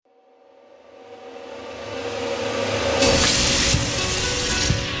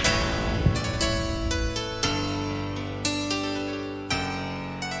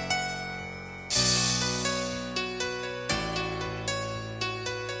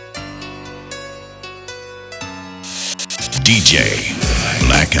DJ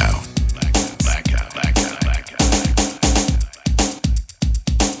Blackout.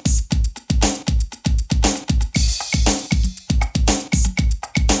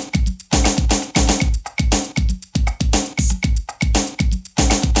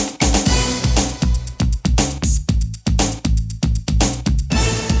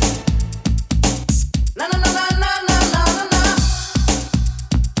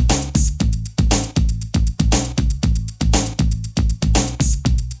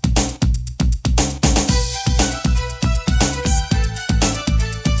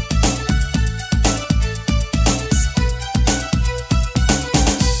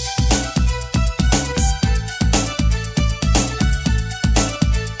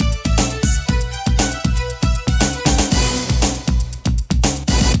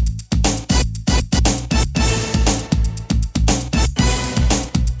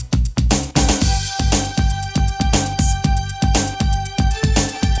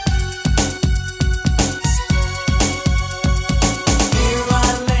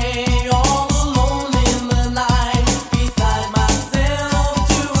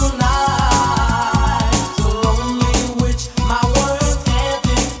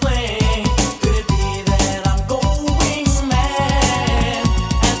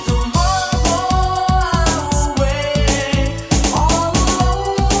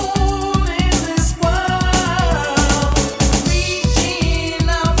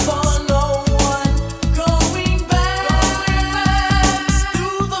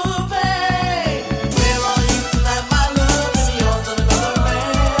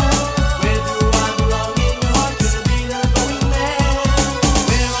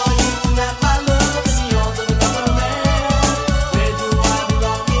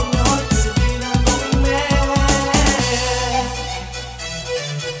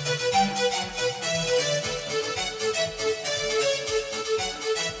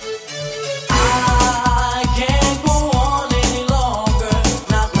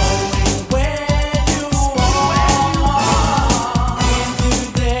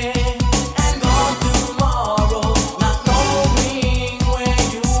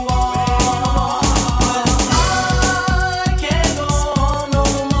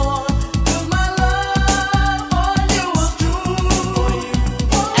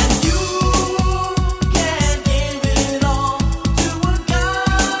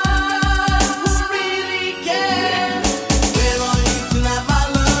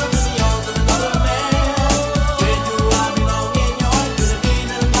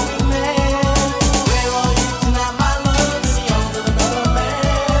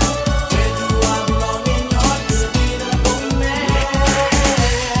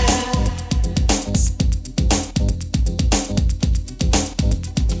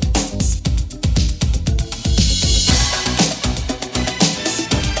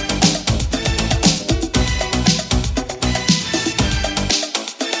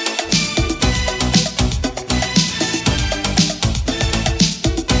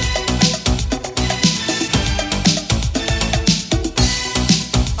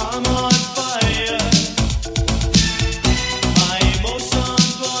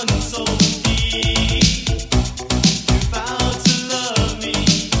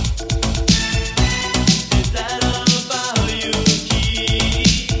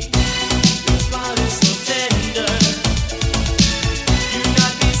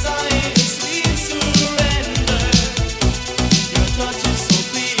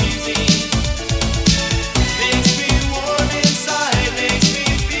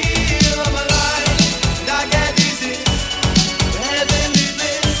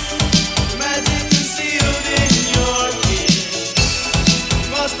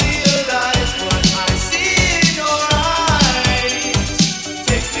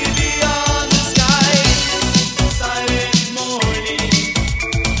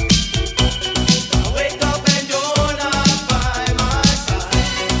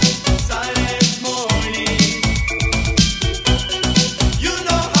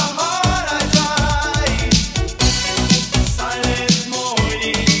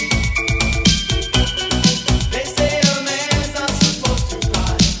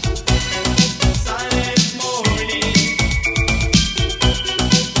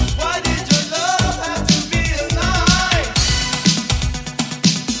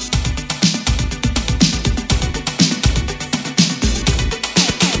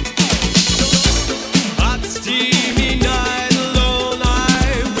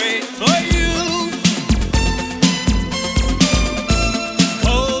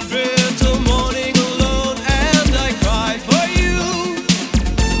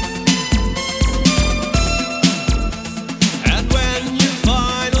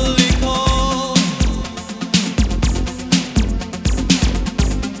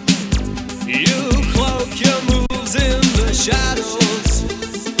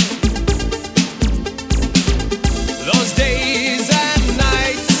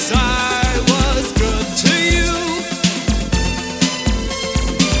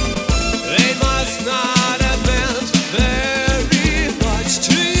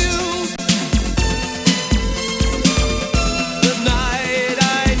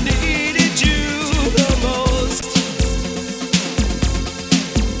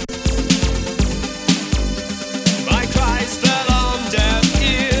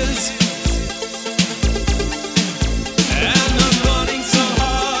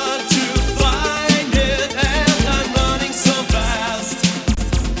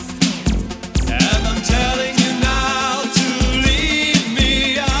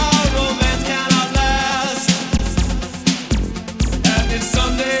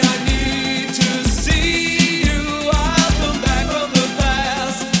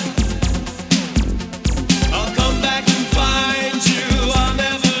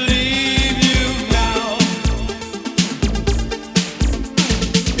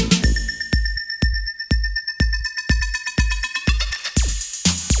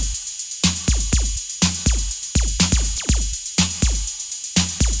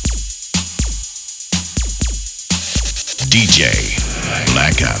 DJ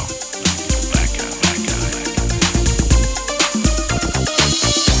Blackout.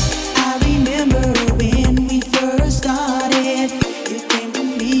 I remember when we first started. You came to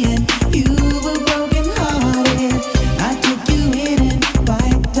me and you were broken hearted. I took you in and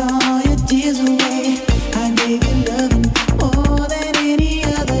wiped all your tears away. I gave you loving more than any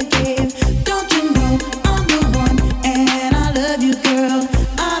other gave. Don't you know I'm the one and I love you, girl.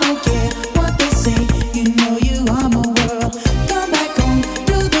 I don't care what they say. You know you are my world. Come back home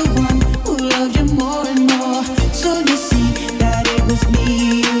to the one who loves you more and more. So you see that it was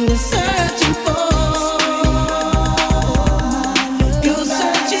me you were searching for. You're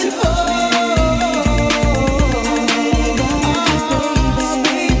searching for.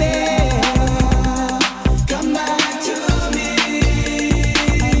 Come back to me.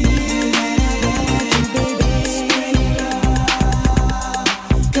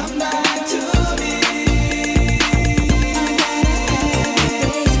 Come back to me.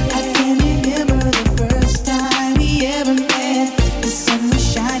 I can remember the first time we ever met. The sun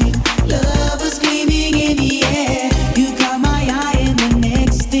was shining, love was gleaming in the air. You caught my eye, and the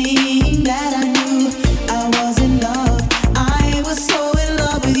next thing that I knew, I was in love. I was so in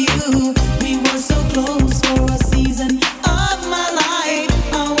love with you. We were so close for a season of my life.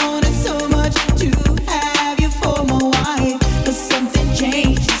 I wanted so much to have you for my wife, but something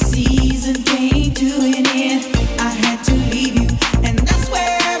changed. The season came to an end. I had to leave you, and that's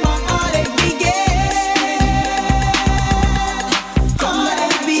where my heartache began.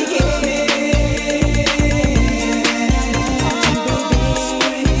 Heartache began.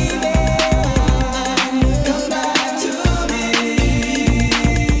 Come back to me.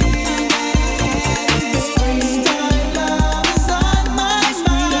 Freestyle love is on my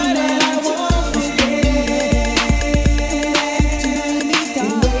mind, and I won't forget. The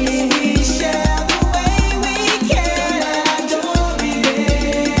way we share, the way we care, and I don't regret.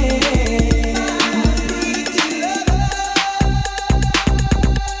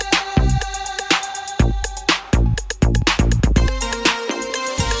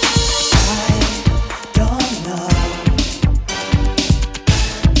 I don't know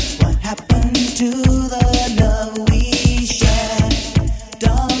what happened to the love we shared.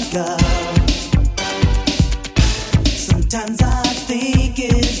 Don't go. Sometimes I think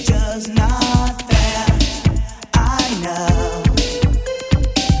it's just not fair. I know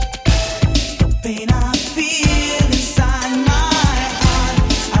the pain I feel inside my heart.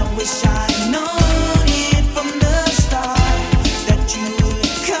 I wish I'd known it from the start that you would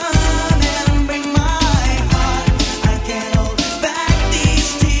come and bring my heart. I can't hold back these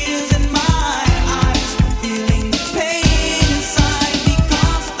tears in my eyes, feeling the pain inside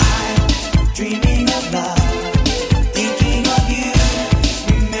because I'm dreaming of love, thinking of you,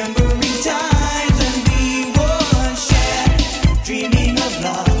 remembering times when we would share.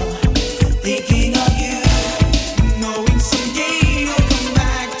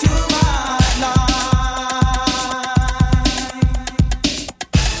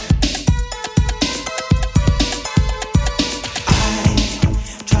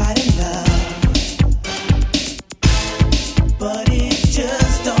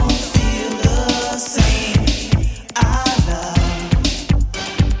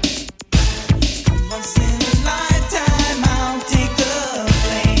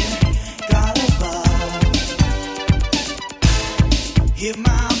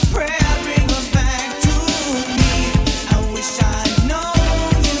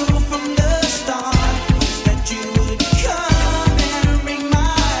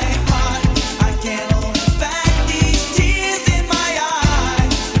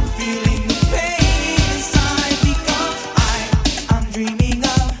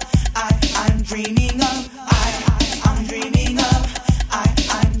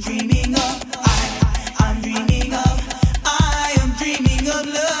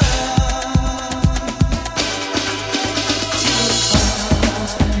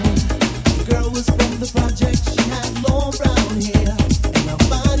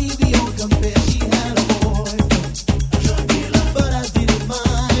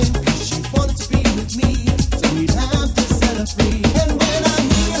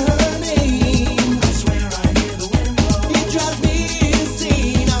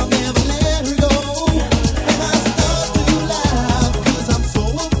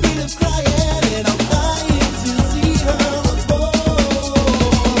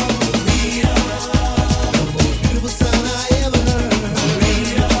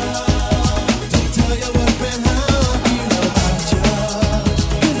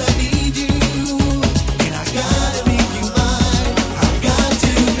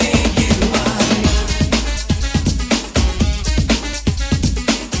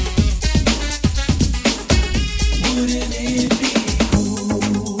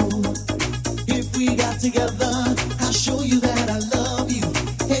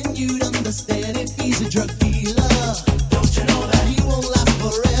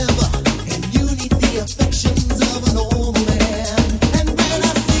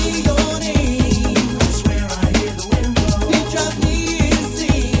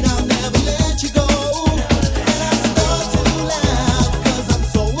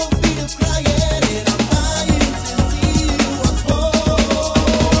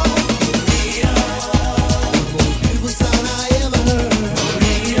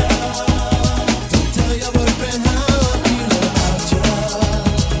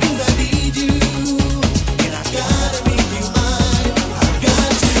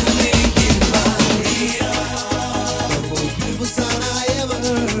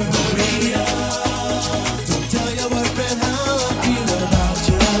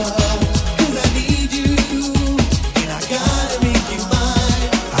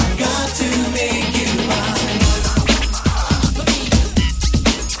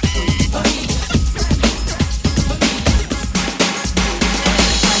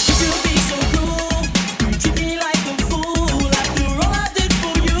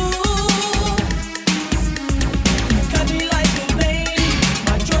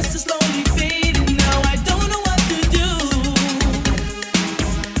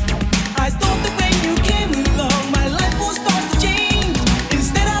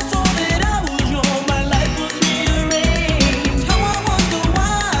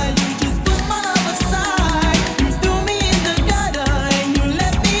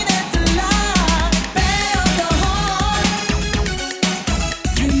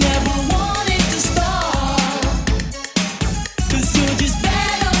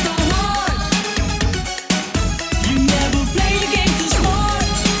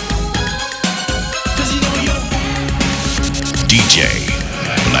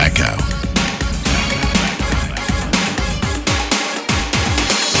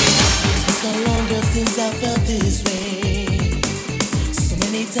 long, girl, since I felt this way. So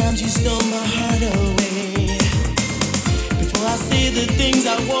many times you stole my heart away. Before I say the things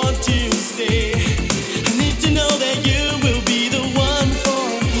I want to say, I need to know that you will be the one for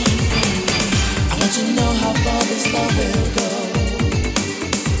me. I want to know how far this love will go.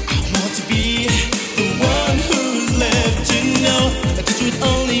 I want to be the one who's left to know that this would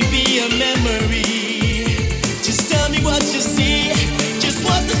only be a memory. Just tell me what you see, just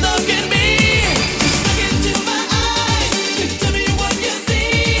what this love can be. Just look into my eyes and tell me what you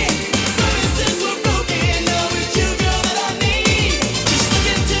see. Promises were broken, now it's you, girl, that I need. Just look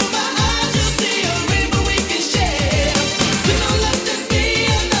into my eyes, you'll see a rainbow we can share.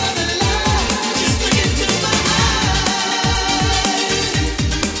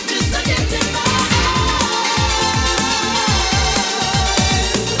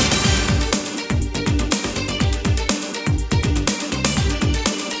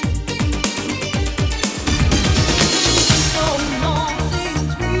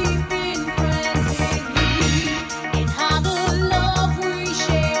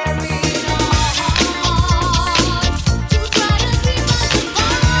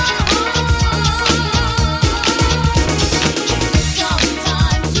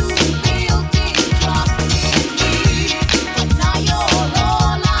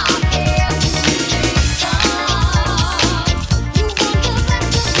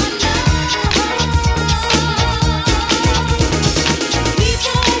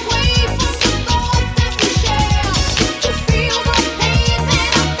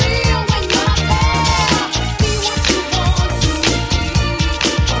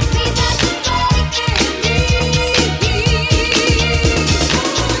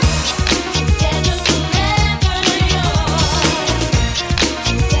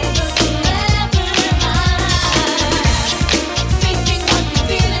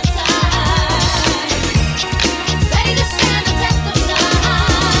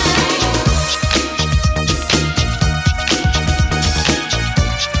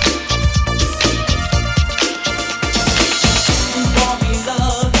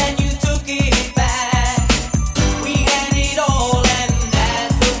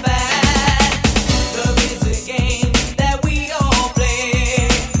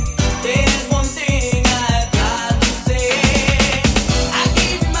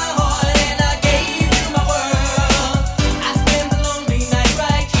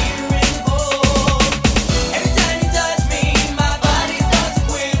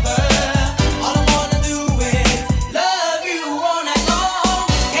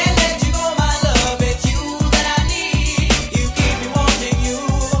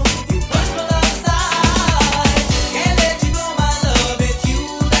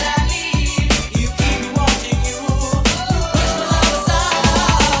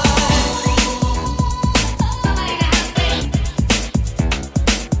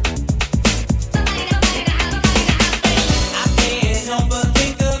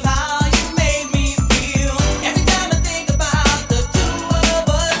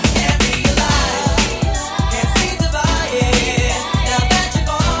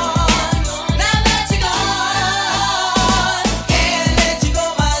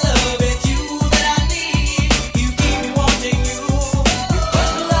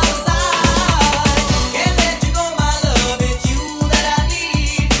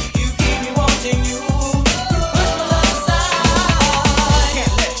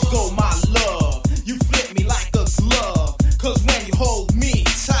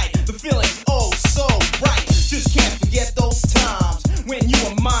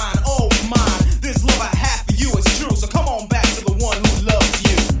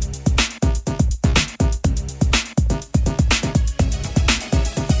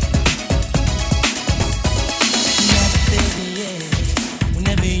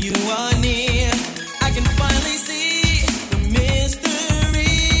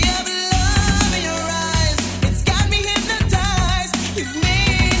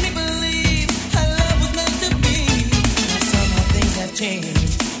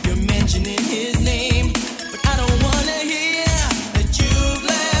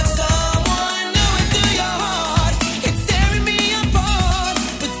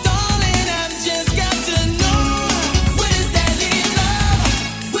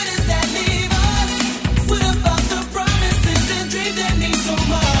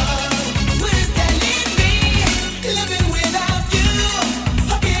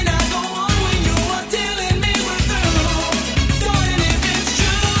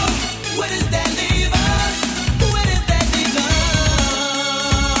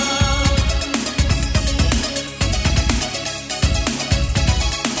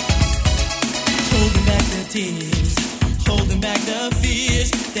 tears, holding back the fears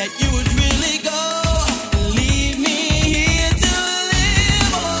that you would really go and leave me here to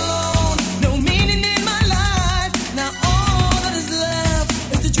live alone. No meaning in my life. Now all that is left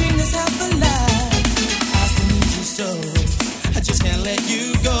is the dream that's half alive. I still need you so. I just can't let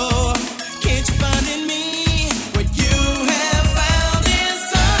you go. Can't you find in me what you have found in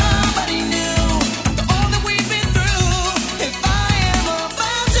somebody new? After all that we've been through, if I am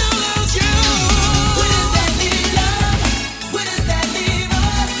about to lose you, where does that leave love? Where does that leave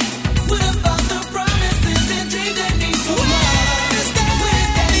us? What about the promises and dreams that mean so much? Where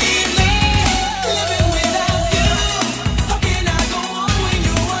does that leave me? Living without you. How can I go on when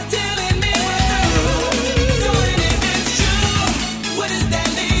you are telling me we're through? Knowing if it's true, where does that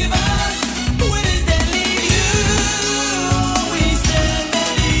leave us? Where does that leave you? We said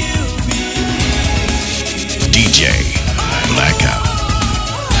that you'd be DJ Blackout.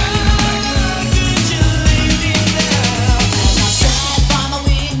 Sat by my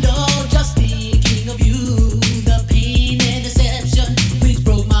window, just thinking of you. The pain and deception which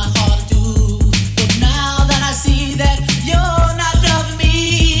broke my heart too. But now that I see that you're not loving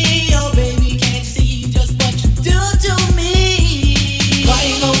me, oh baby, can't you see just what you do to me?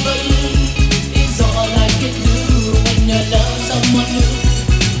 Crying over you is all I can do when you love someone new.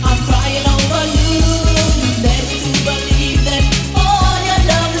 I'm crying over you, led to believe that all your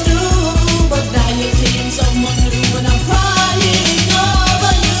love is true. But now you're seeing someone new, and I'm crying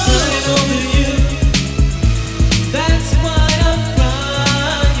over you. Crying over you, that's why I'm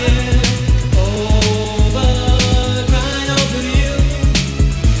crying over. Crying over you,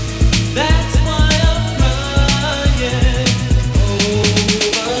 that's why I'm crying over.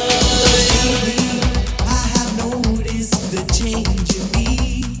 I have noticed the change in me.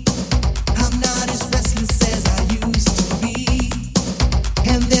 I'm not as restless as I used to be.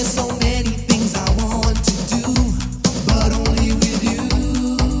 And there's so many things I want to do, but only with you.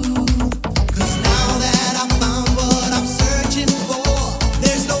 'Cause now that I found what I'm searching for,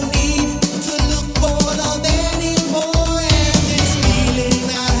 there's no need to look for love anymore. And this feeling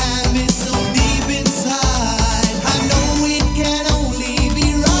I have is so deep inside, I know it can only be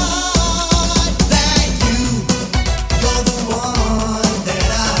right. That you're the one that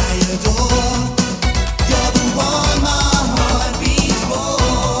I adore. You're the one my heart beats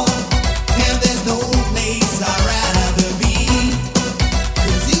for. And there's no place I'd rather be,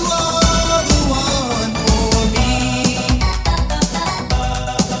 'cause you are the one for me.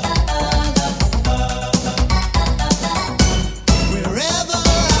 Wherever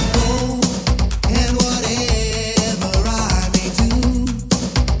I go and whatever I may do,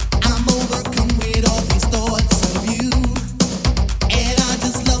 I'm overcome with all these thoughts of you. And I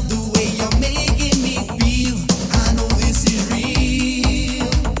just love the way you're making me feel. I know this is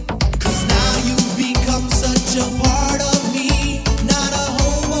real, 'cause now you've become such a part of me. Not a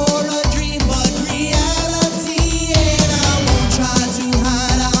hope or a dream, but reality. And I won't try to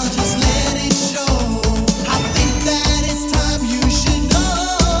hide, I'll just let it show. I think that it's time you should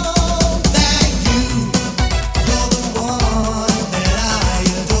know that you're the one that I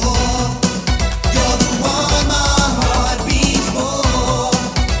adore. You're the one my heart beats for.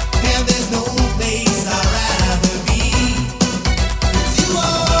 And there's no place I'd rather be, 'cause you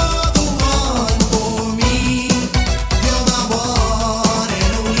are the one for me. You're my one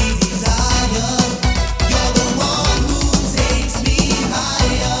and only desire. You're the one who takes me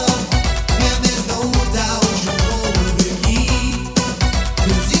higher. And there's no doubt you're over the key,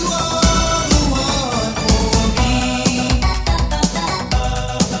 'cause you are the one for me.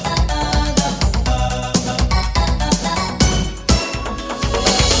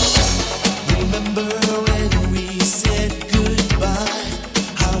 Remember when we said goodbye?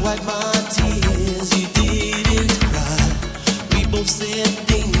 I wiped my tears, you didn't cry. We both said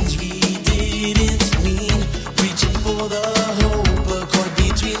things we didn't mean, reaching for the hope a caught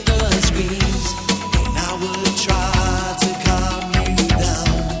between the screens. And I would try to calm you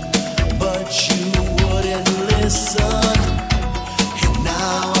down, but you wouldn't listen. And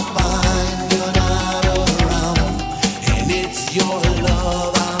now I find you're not around, and it's your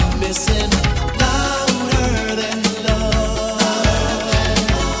love I'm missing. Louder than love.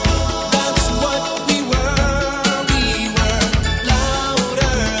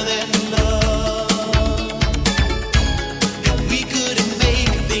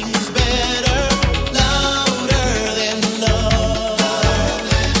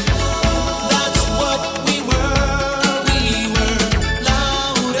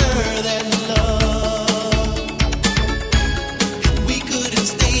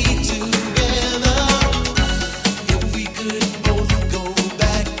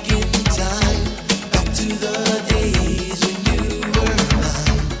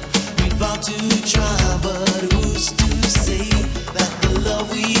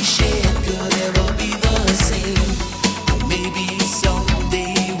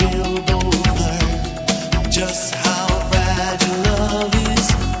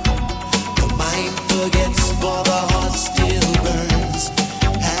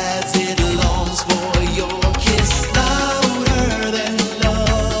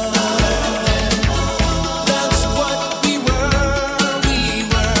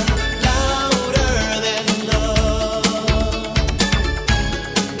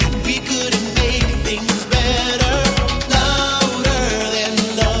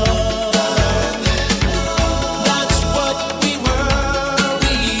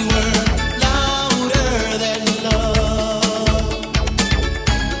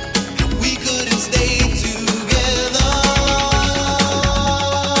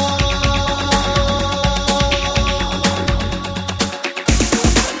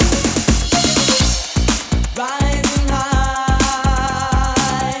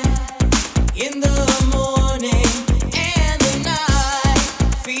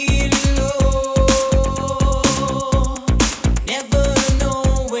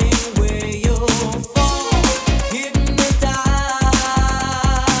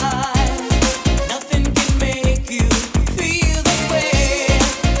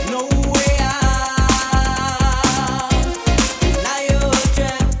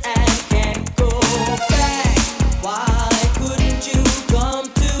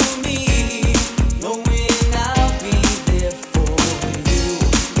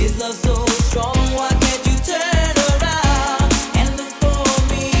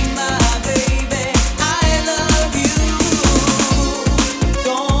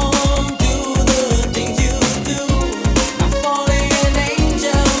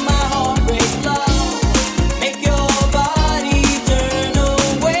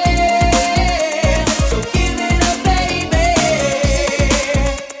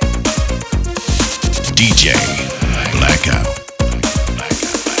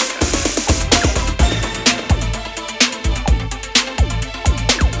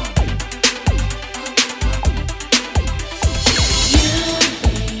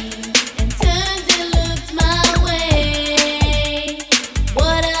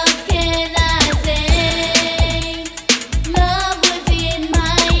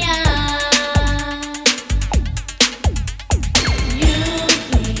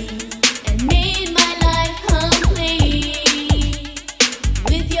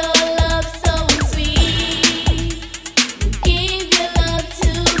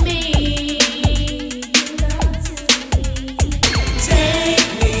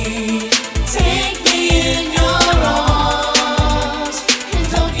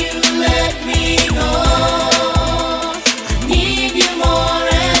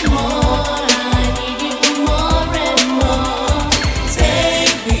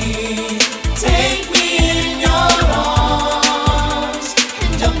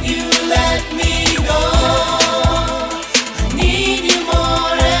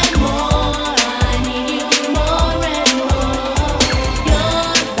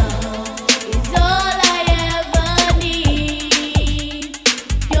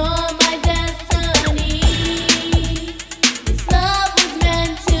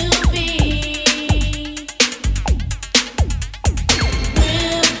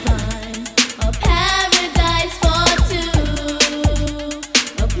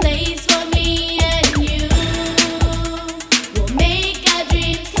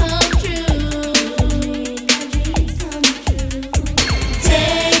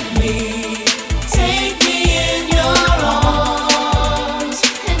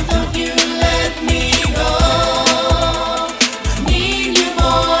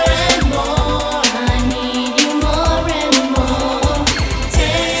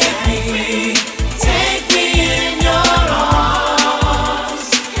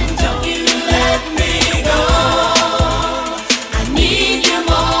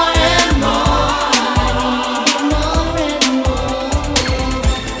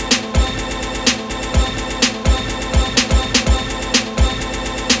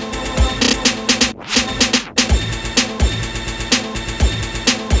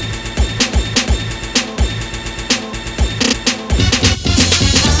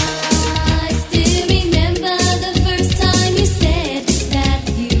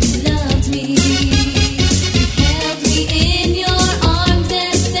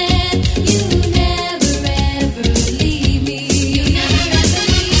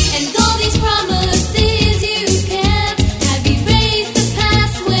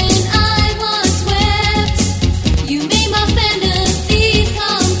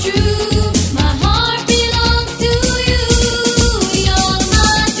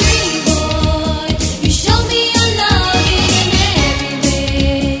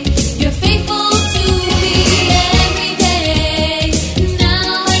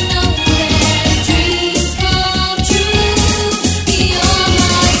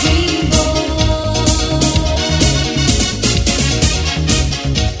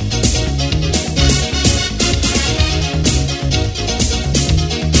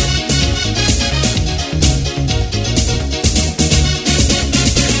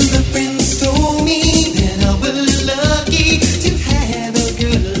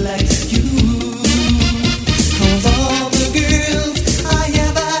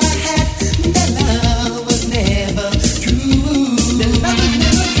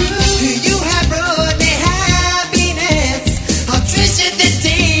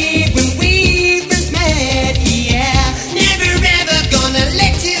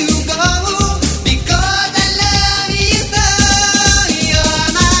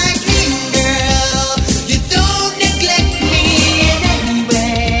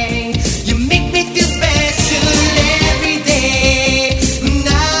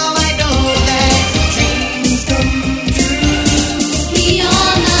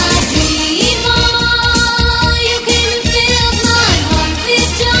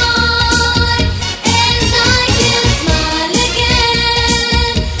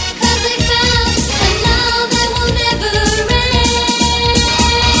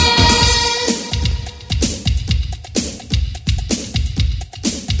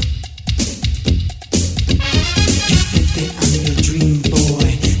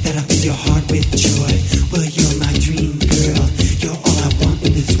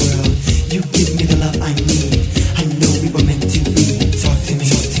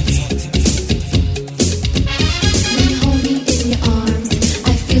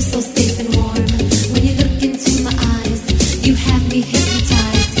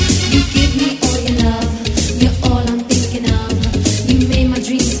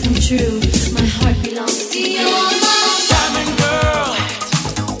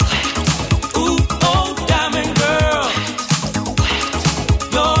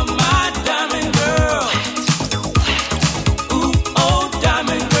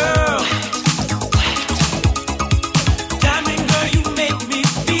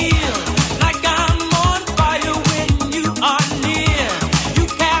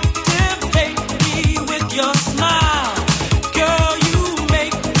 Your smile, girl, you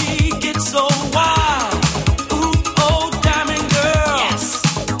make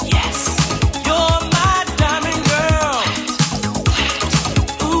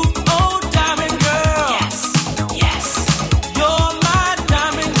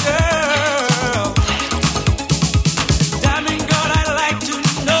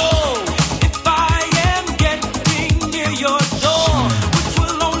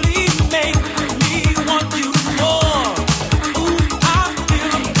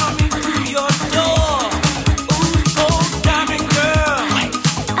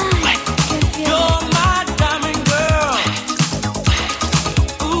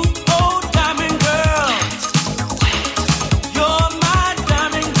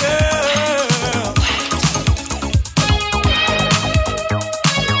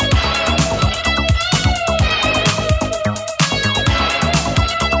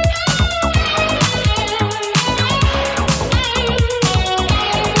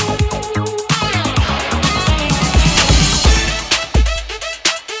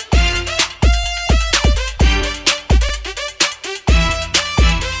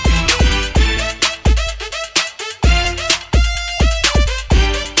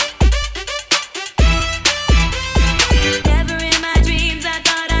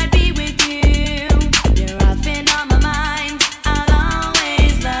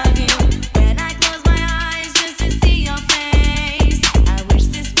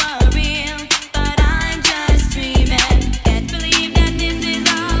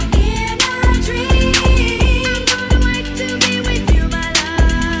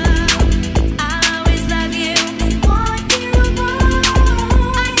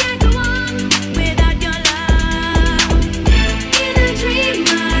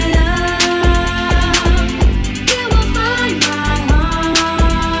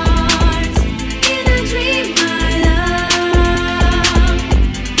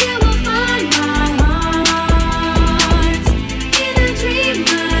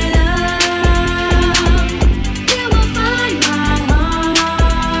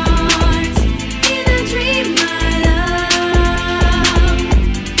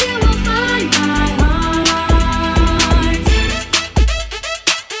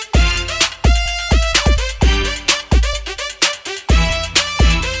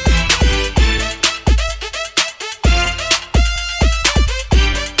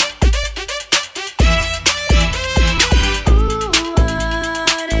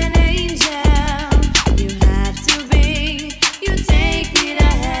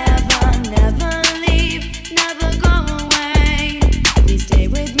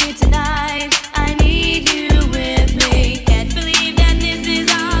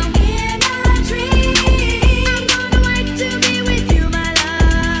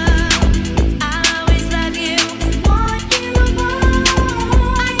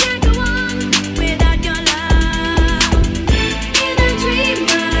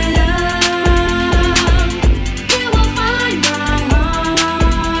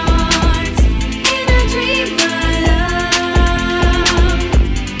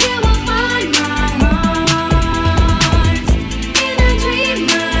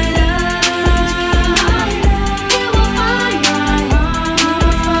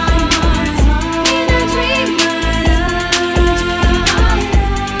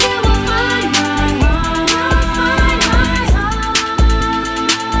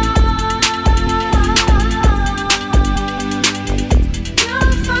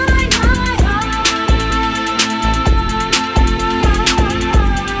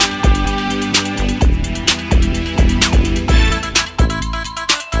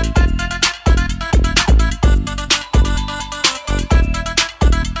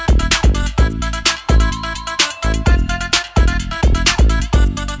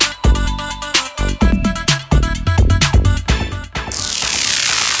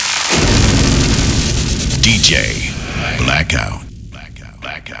DJ